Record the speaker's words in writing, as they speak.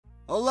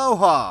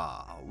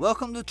Aloha!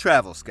 Welcome to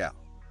TravelScout,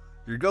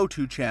 your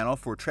go-to channel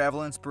for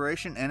travel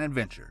inspiration and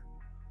adventure.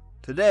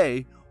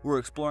 Today, we're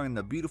exploring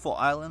the beautiful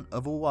island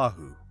of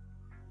Oahu,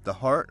 the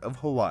heart of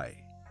Hawaii.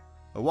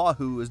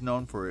 Oahu is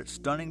known for its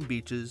stunning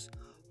beaches,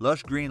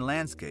 lush green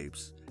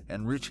landscapes,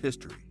 and rich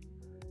history.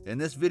 In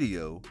this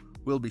video,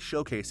 we'll be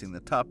showcasing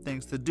the top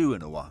things to do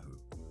in Oahu.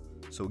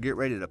 So get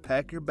ready to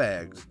pack your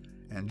bags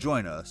and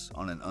join us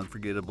on an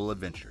unforgettable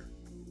adventure.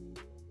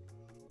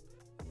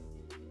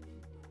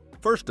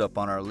 First up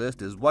on our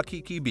list is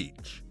Waikiki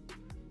Beach.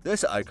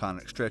 This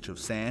iconic stretch of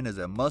sand is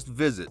a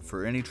must-visit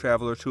for any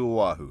traveler to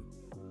Oahu.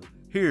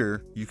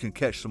 Here, you can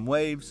catch some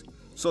waves,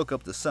 soak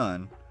up the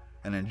sun,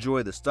 and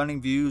enjoy the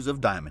stunning views of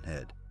Diamond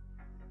Head.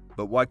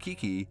 But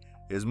Waikiki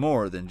is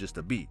more than just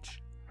a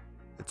beach.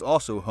 It's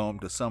also home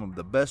to some of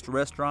the best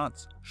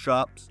restaurants,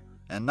 shops,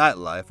 and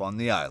nightlife on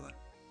the island.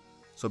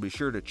 So be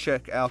sure to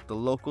check out the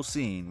local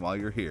scene while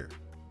you're here.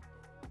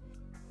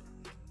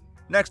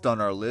 Next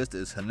on our list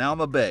is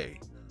Hanauma Bay.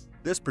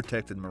 This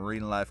protected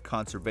marine life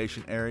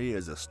conservation area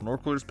is a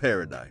snorkeler's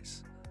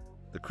paradise.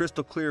 The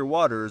crystal clear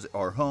waters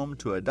are home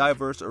to a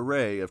diverse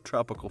array of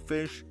tropical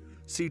fish,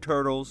 sea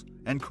turtles,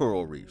 and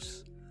coral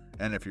reefs.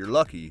 And if you're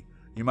lucky,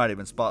 you might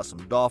even spot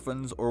some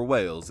dolphins or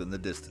whales in the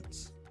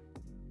distance.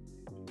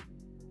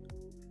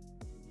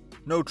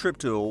 No trip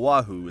to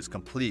Oahu is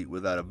complete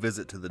without a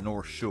visit to the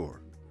North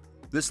Shore.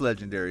 This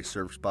legendary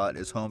surf spot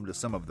is home to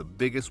some of the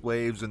biggest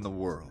waves in the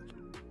world.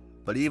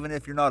 But even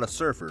if you're not a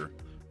surfer,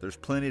 there's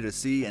plenty to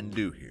see and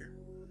do here.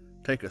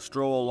 Take a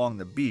stroll along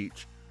the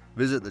beach,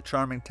 visit the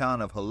charming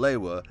town of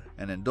Halewa,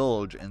 and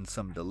indulge in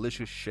some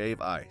delicious shave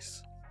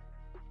ice.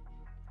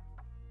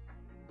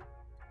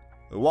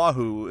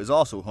 Oahu is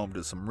also home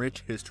to some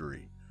rich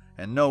history,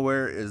 and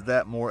nowhere is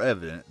that more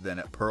evident than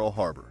at Pearl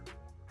Harbor.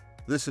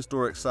 This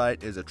historic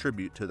site is a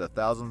tribute to the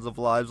thousands of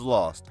lives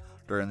lost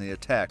during the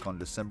attack on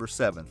December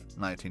 7,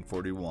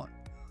 1941.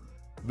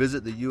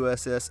 Visit the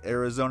USS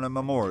Arizona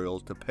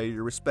Memorial to pay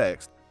your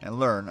respects and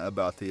learn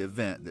about the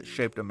event that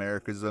shaped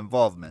America's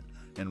involvement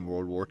in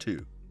World War II.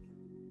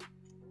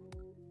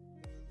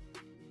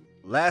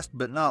 Last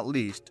but not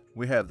least,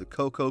 we have the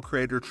Cocoa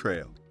Crater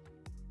Trail.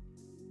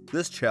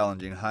 This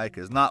challenging hike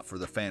is not for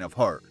the faint of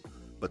heart,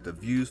 but the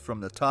views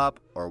from the top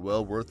are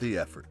well worth the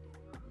effort.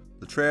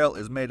 The trail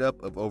is made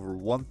up of over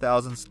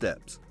 1,000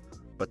 steps,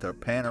 but the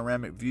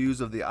panoramic views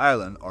of the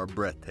island are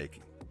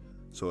breathtaking.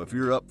 So if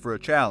you're up for a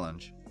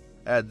challenge,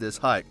 add this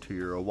hike to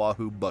your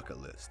Oahu bucket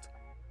list.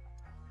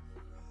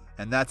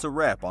 And that's a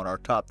wrap on our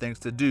top things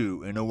to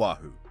do in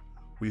Oahu.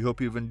 We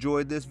hope you've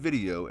enjoyed this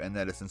video and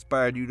that it's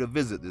inspired you to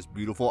visit this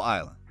beautiful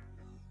island.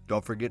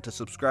 Don't forget to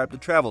subscribe to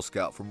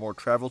TravelScout for more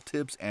travel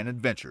tips and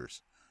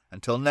adventures.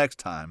 Until next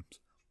time,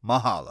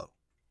 mahalo.